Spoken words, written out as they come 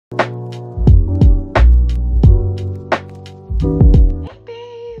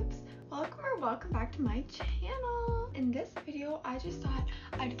to my channel. In this video, I just thought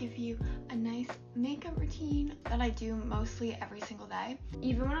I'd give you a nice makeup routine that I do mostly every single day.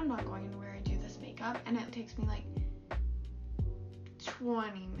 Even when I'm not going anywhere, I do this makeup and it takes me like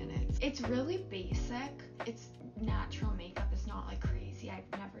 20 minutes. It's really basic. It's natural makeup. It's not like crazy.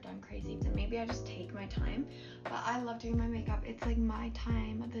 I've never done crazy. So maybe I just take my time, but I love doing my makeup. It's like my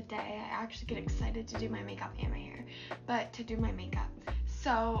time of the day. I actually get excited to do my makeup and my hair, but to do my makeup.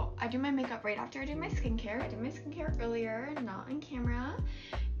 So I do my makeup right after I do my skincare. I did my skincare earlier, not on camera.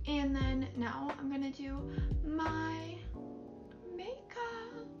 And then now I'm gonna do my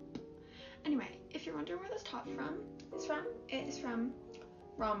makeup. Anyway, if you're wondering where this top it is from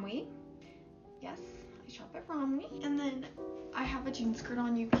Romwe. Yes, I shop at Romwe. And then I have a jean skirt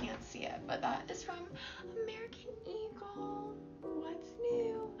on, you can't see it, but that is from American Eagle. What's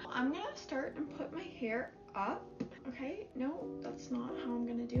new? I'm gonna start and put my hair up. Okay, no, that's not how I'm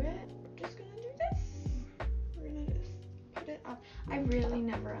gonna do it. We're just gonna do this. We're gonna just put it up. I really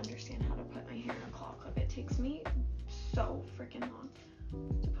never understand how to put my hair in a claw clip. It takes me so freaking long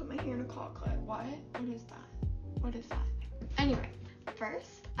to put my hair in a claw clip. What is that? What is that? Anyway,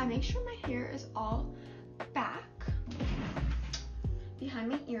 first, I make sure my hair is all back behind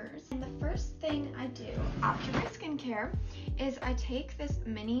my ears. And the first thing I do after my skincare is I take this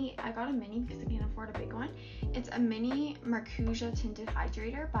mini, I got a mini because I can't afford a big one. It's a mini Marcusia tinted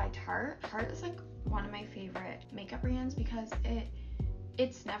hydrator by Tarte. Tarte is like one of my favorite makeup brands because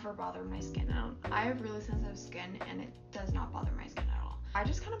it's never bothered my skin. I have really sensitive skin and it does not bother my skin at all. I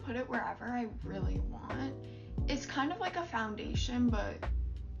just kind of put it wherever I really want. It's kind of like a foundation, but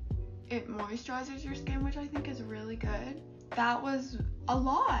it moisturizes your skin, which I think is really good. That was a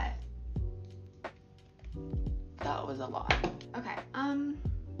lot. That was a lot. Okay,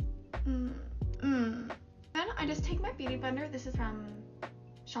 Then I just take my beauty blender. This is from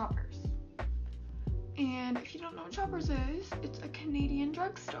Shoppers. And if you don't know what Shoppers is, it's a Canadian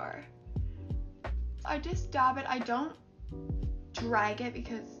drugstore. I just dab it. I don't drag it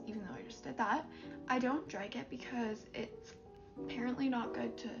because, even though I just did that, I don't drag it because it's apparently not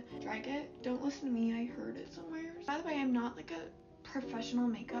good to drag it. Don't listen to me, I heard it somewhere. By the way, I'm not like a professional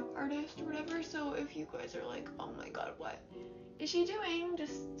makeup artist or whatever, so if you guys are like, oh my god, what is she doing?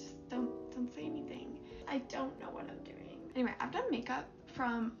 Just don't say anything. I don't know what I'm doing. Anyway, I've done makeup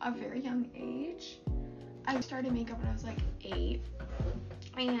from a very young age. I started makeup when I was like 8.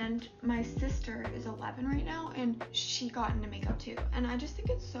 And my sister is 11 right now, and she got into makeup too. And I just think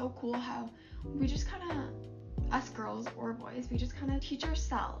it's so cool how we just kind of, us girls or boys, we just kind of teach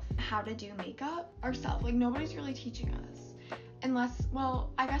ourselves how to do makeup ourselves. Like, nobody's really teaching us. Unless,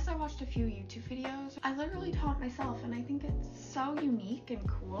 well, I guess I watched a few YouTube videos. I literally taught myself, and I think it's so unique and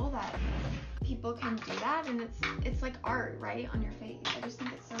cool that people can do that, and it's like art, right, on your face. I just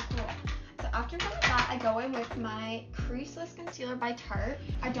think it's so cool. So after done with that, I go in with my creaseless concealer by Tarte.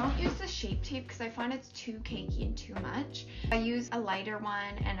 I don't use the Shape Tape because I find it's too cakey and too much. I use a lighter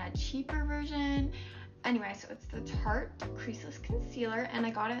one and a cheaper version. Anyway, so it's the Tarte creaseless concealer, and I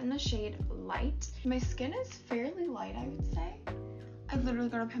got it in the shade Light. My skin is fairly light, I would say. I literally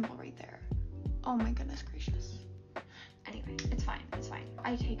got a pimple right there. Oh my goodness gracious. Anyway, it's fine, it's fine.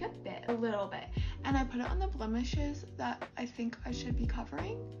 I take a little bit, and I put it on the blemishes that I think I should be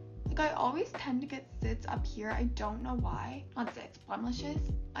covering. Like, I always tend to get zits up here. I don't know why. Not zits, blemishes.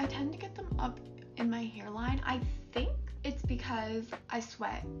 I tend to get them up in my hairline. I think it's because I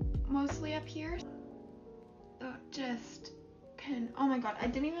sweat mostly up here. Just can, oh my god, I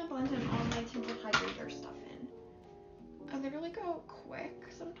didn't even blend in all my tinted hydrator stuff in. I literally go quick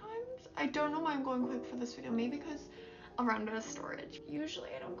sometimes. I don't know why I'm going quick for this video. Maybe because I'll run out of storage. Usually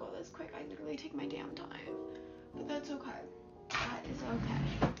I don't go this quick. I literally take my damn time. But that's okay. That is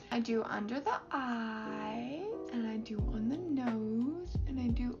okay. I do under the eye, and I do on the nose, and I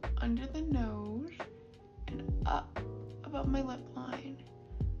do under the nose, and up above my lip line.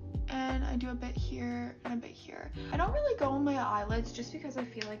 And I do a bit here and a bit here. I don't really go on my eyelids just because I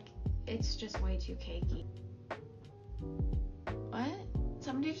feel like it's just way too cakey. What?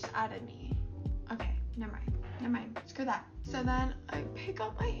 Somebody just added me. Okay, never mind. Screw that. So then I pick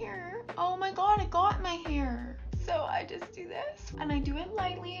up my hair. Oh my god, I got my hair. So I just do this, and I do it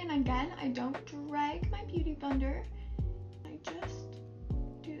lightly, and again, I don't drag my beauty blender. I just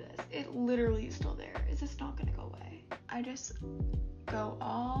do this. It literally is still there. Is this not gonna go away? I just go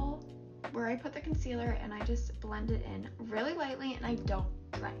all where I put the concealer, and I just blend it in really lightly, and I don't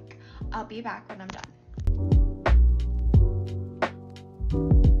drag. I'll be back when I'm done.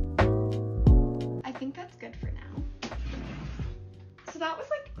 I think that's good for now. So that was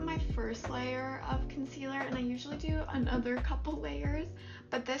like my first layer of concealer, and I usually do another couple layers,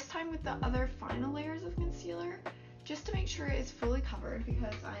 but this time with the other final layers of concealer, just to make sure it's fully covered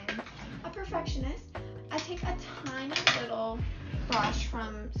because I'm a perfectionist, I take a tiny little brush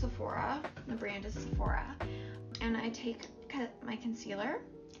from Sephora, the brand is Sephora, and I take my concealer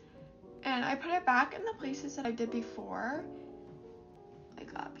and I put it back in the places that I did before, like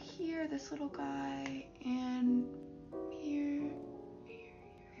up here, this little guy, and here,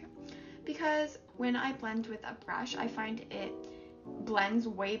 because when I blend with a brush, I find it blends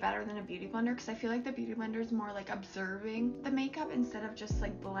way better than a beauty blender, because I feel like the beauty blender is more like observing the makeup instead of just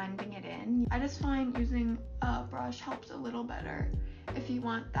like blending it in. I just find using a brush helps a little better if you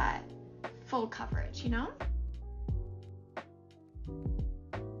want that full coverage, you know?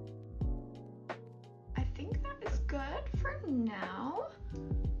 I think that is good for now.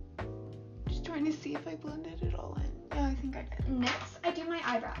 Just trying to see if I blended it all in. Yeah, I think I did. Next, I do my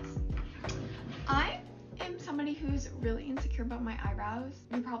eyebrows. I am somebody who's really insecure about my eyebrows.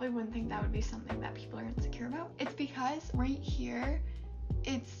 You probably wouldn't think that would be something that people are insecure about. It's because right here,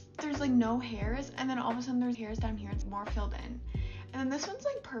 there's like no hairs, and then all of a sudden there's hairs down here. It's more filled in. And then this one's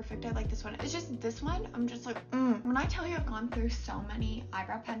like perfect. I like this one. It's just this one, I'm just like, When I tell you I've gone through so many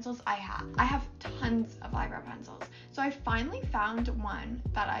eyebrow pencils, I have tons of eyebrow pencils. So I finally found one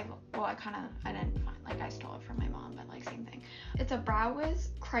that I didn't find, like I stole it from my mom, but like same thing. It's a Brow Wiz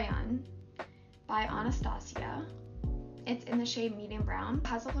crayon by Anastasia. It's in the shade medium brown. It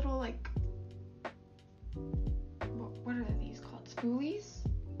has a little like, what are these called? Spoolies?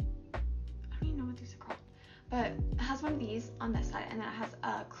 I don't even know what these are called. But it has one of these on this side, and then it has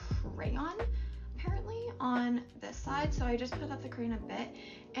a crayon apparently on this side. So I just put up the crayon a bit,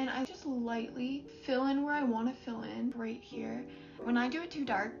 and I just lightly fill in where I want to fill in right here. When I do it too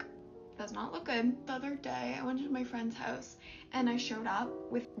dark, it does not look good. The other day I went to my friend's house and I showed up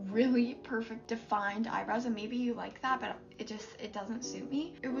with really perfect defined eyebrows, and maybe you like that, but it doesn't suit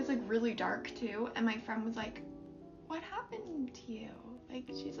me. It was like really dark too, and my friend was like, what happened to you? Like,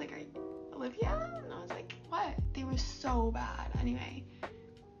 she's like, are you Olivia? And I was like, what? They were so bad. Anyway,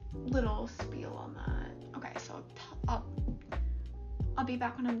 little spiel on that. Okay, so I'll be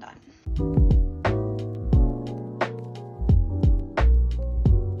back when I'm done.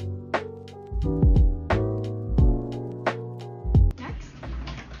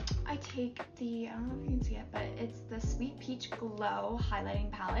 I don't know if you can see it, but it's the Sweet Peach Glow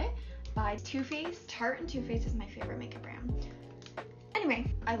highlighting palette by Too Faced. Tarte and Too Faced is my favorite makeup brand.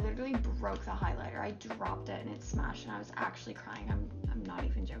 Anyway, I literally broke the highlighter. I dropped it and it smashed, and I was actually crying. I'm not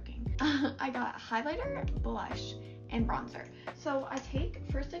even joking. I got highlighter, blush, and bronzer. So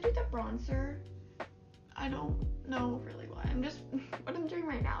first I do the bronzer. I don't know really why. What I'm doing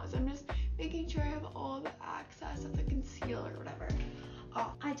right now is I'm just making sure I have all the access of the concealer or whatever.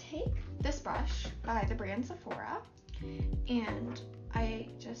 I take this brush by the brand Sephora, and I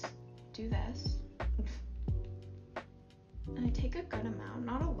just do this. And I take a good amount,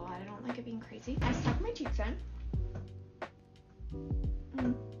 not a lot. I don't like it being crazy. I stuck my cheeks in.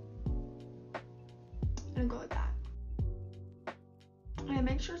 And I go like that. And I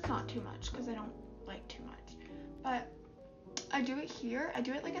make sure it's not too much because I don't like too much. But I do it here. I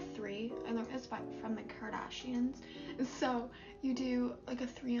do it like a 3. I learned this from the Kardashians. So you do like a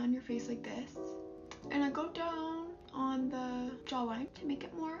 3 on your face like this. And I go down on the jawline to make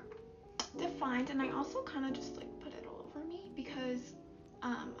it more defined. And I also kind of just like put it all over me because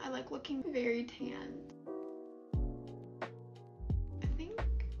I like looking very tan. I think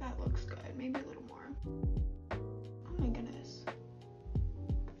that looks good. Maybe a little more. Oh my goodness.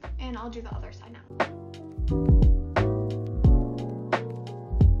 And I'll do the other side now.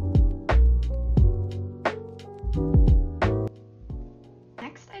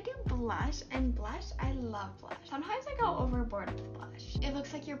 Blush, and blush, I love blush. Sometimes I go overboard with blush. It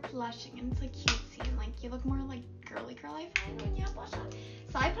looks like you're blushing and it's like cutesy and like you look more like girly girl, I find, when you have blush on.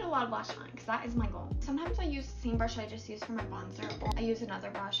 So I put a lot of blush on because that is my goal. Sometimes I use the same brush I just used for my bronzer, or I use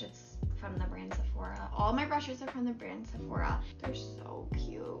another brush. It's from the brand Sephora. All my brushes are from the brand Sephora. They're so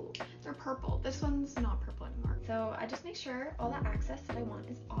cute. They're purple. This one's not purple anymore. So I just make sure all the excess that I want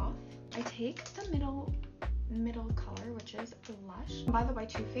is off. I take the middle color, which is blush. By the way,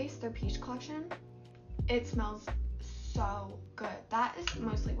 Too Faced, their peach collection, it smells so good. That is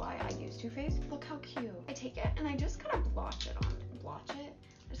mostly why I use Too Faced. Look how cute. I take it and I just kind of blotch it.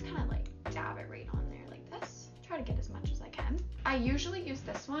 I just kind of like dab it right on there like this. Try to get as much as I can. I usually use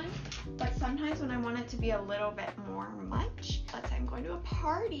this one, but sometimes when I want it to be a little bit more much, let's say I'm going to a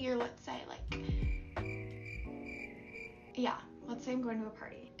party, or let's say like, yeah, let's say I'm going to a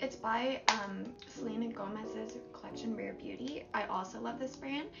party. It's by Selena Gomez's collection Rare Beauty. I also love this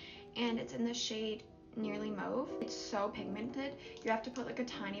brand, and it's in the shade Nearly Mauve. It's so pigmented. You have to put like a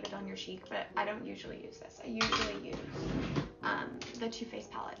tiny bit on your cheek, but I don't usually use this. I usually use the Too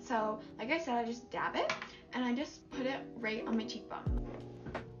Faced palette. So like I said, I just dab it and I just put it right on my cheekbone.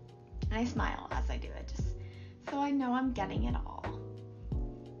 And I smile as I do it, just so I know I'm getting it all.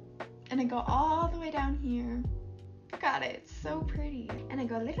 And I go all the way down here. Got it. It's so pretty. And I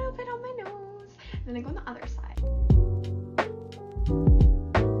go a little bit on my nose. And then I go on the other side.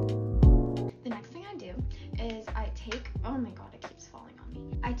 The next thing I do is I take, oh my god, it keeps falling on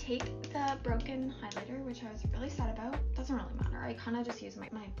me. I take the broken highlighter, which I was really sad about. Doesn't really matter. I kind of just use my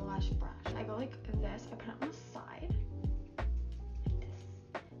blush brush. I go like this. I put it on the side. Like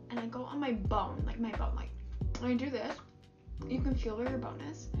this. And I go on my bone. Like my bone. Like when I do this, you can feel where your bone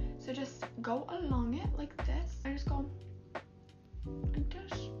is. So just go along it like this. I just go like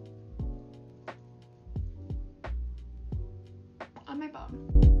this on my bone.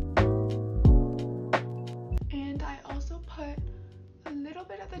 And I also put a little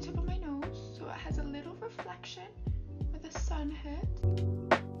bit at the tip of my nose so it has a little reflection where the sun hits.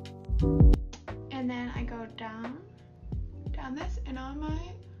 And then I go down this and on my,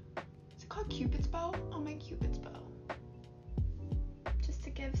 is it called Cupid's bow? On my Cupid's bow.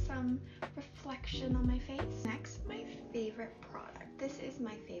 Give some reflection on my face. Next, my favorite product. This is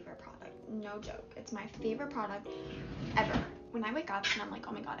my favorite product. No joke. It's my favorite product ever. When I wake up and I'm like,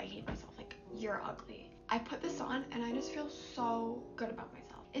 oh my god, I hate myself. Like, you're ugly. I put this on and I just feel so good about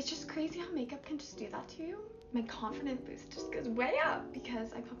myself. It's just crazy how makeup can just do that to you. My confidence boost just goes way up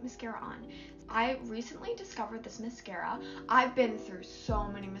because I put mascara on. I recently discovered this mascara. I've been through so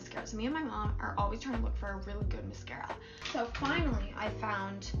many mascaras. Me and my mom are always trying to look for a really good mascara. So finally I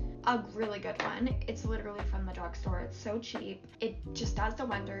found a really good one. It's literally from the drugstore. It's so cheap. It just does the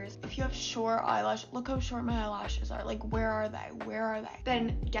wonders. If you have short eyelash, look how short my eyelashes are. Like, where are they? Where are they?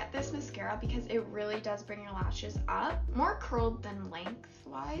 Then get this mascara because it really does bring your lashes up. More curled than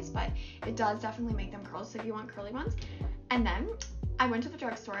lengthwise, but it does definitely make them curl. So if you want curly ones. And then I went to the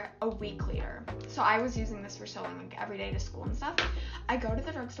drugstore a week later. So I was using this for so long, like every day to school and stuff. I go to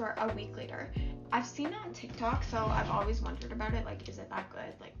the drugstore a week later. I've seen it on TikTok, so I've always wondered about it. Like, is it that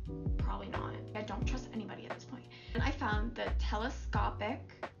good? Like, probably not. I don't trust anybody at this point. And I found the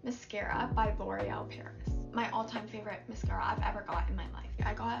Telescopic Mascara by L'Oreal Paris. My all-time favorite mascara I've ever got in my life.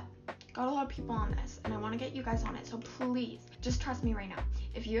 I got a lot of people on this, and I want to get you guys on it. So please, just trust me right now.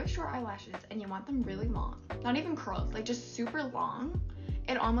 If you have short eyelashes and you want them really long, not even curled, like just super long,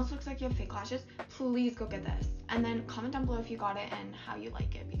 it almost looks like you have fake lashes, please go get this. And then comment down below if you got it and how you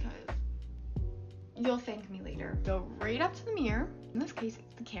like it, because you'll thank me later. Go right up to the mirror, in this case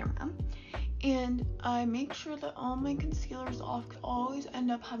it's the camera, and I make sure that all my concealer is off. I always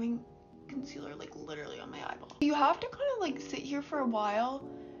end up having concealer like literally on my eyeball. You have to kind of like sit here for a while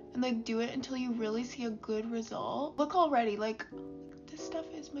and like do it until you really see a good result. Look already, like this stuff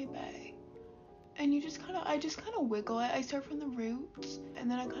is my bae. And I just kind of wiggle it. I start from the roots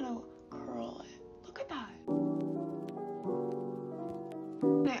and then I kind of curl it. Look at that.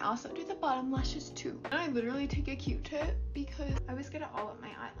 And I also do the bottom lashes too. And I literally take a Q-tip because I always get it all up my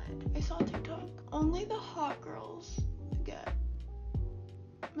eyelid. I saw on TikTok, only the hot girls get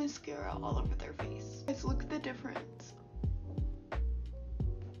mascara all over their face. Guys, look at the difference.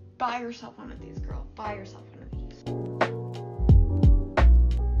 Buy yourself one of these, girl. Buy yourself one of these.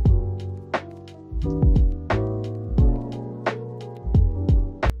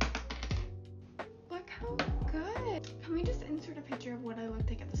 Look how good. Can we just insert a picture of what I looked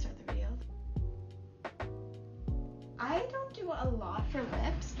like at the start of the video? I don't do a lot for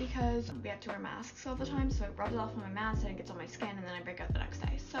lips because we have to wear masks all the time, so it rubs off on my mask and it gets on my skin and then I break out the next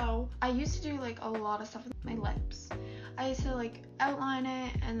day. So I used to do like a lot of stuff with my lips. I used to like outline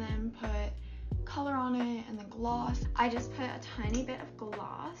it and then put color on it and then gloss. I just put a tiny bit of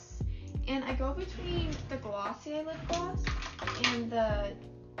gloss and I go between the Glossier lip gloss and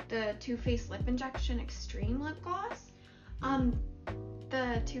the Too Faced Lip Injection Extreme Lip Gloss.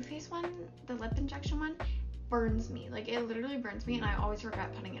 The Too Faced one, the lip injection one, burns me. Like, it literally burns me and I always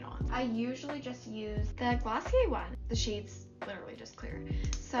regret putting it on. I usually just use the Glossier one. The shade's literally just clear.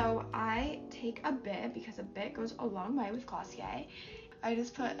 So I take a bit, because a bit goes a long way with Glossier. I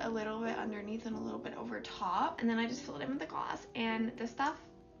just put a little bit underneath and a little bit over top, and then I just fill it in with the gloss. And this stuff,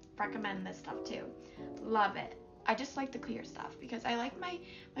 recommend this stuff too. Love it. I just like the clear stuff because I like my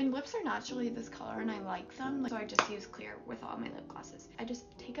lips are naturally this color and I like them. So I just use clear with all my lip glosses. I just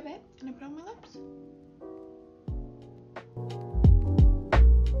take a bit and I put it on my lips.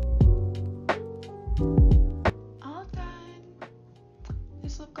 All done.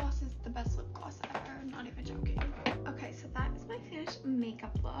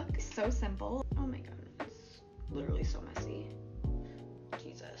 look. So simple. Oh my god, it's literally so messy.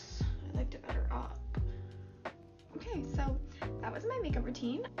 Jesus, I liked it better up. Okay, so that was my makeup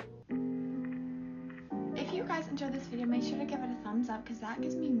routine. If you guys enjoyed this video, make sure to give it a thumbs up because that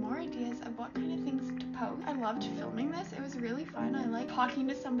gives me more ideas of what kind of things to post. I loved filming this. It was really fun. I like talking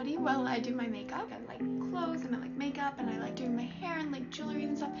to somebody while I do my makeup. I like clothes and I like makeup and I like doing my hair and like jewelry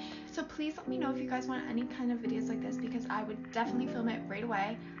and stuff. So please let me know if you guys want any kind of videos like this because I would definitely film it right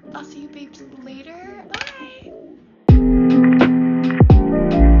away. I'll see you babes later. Bye!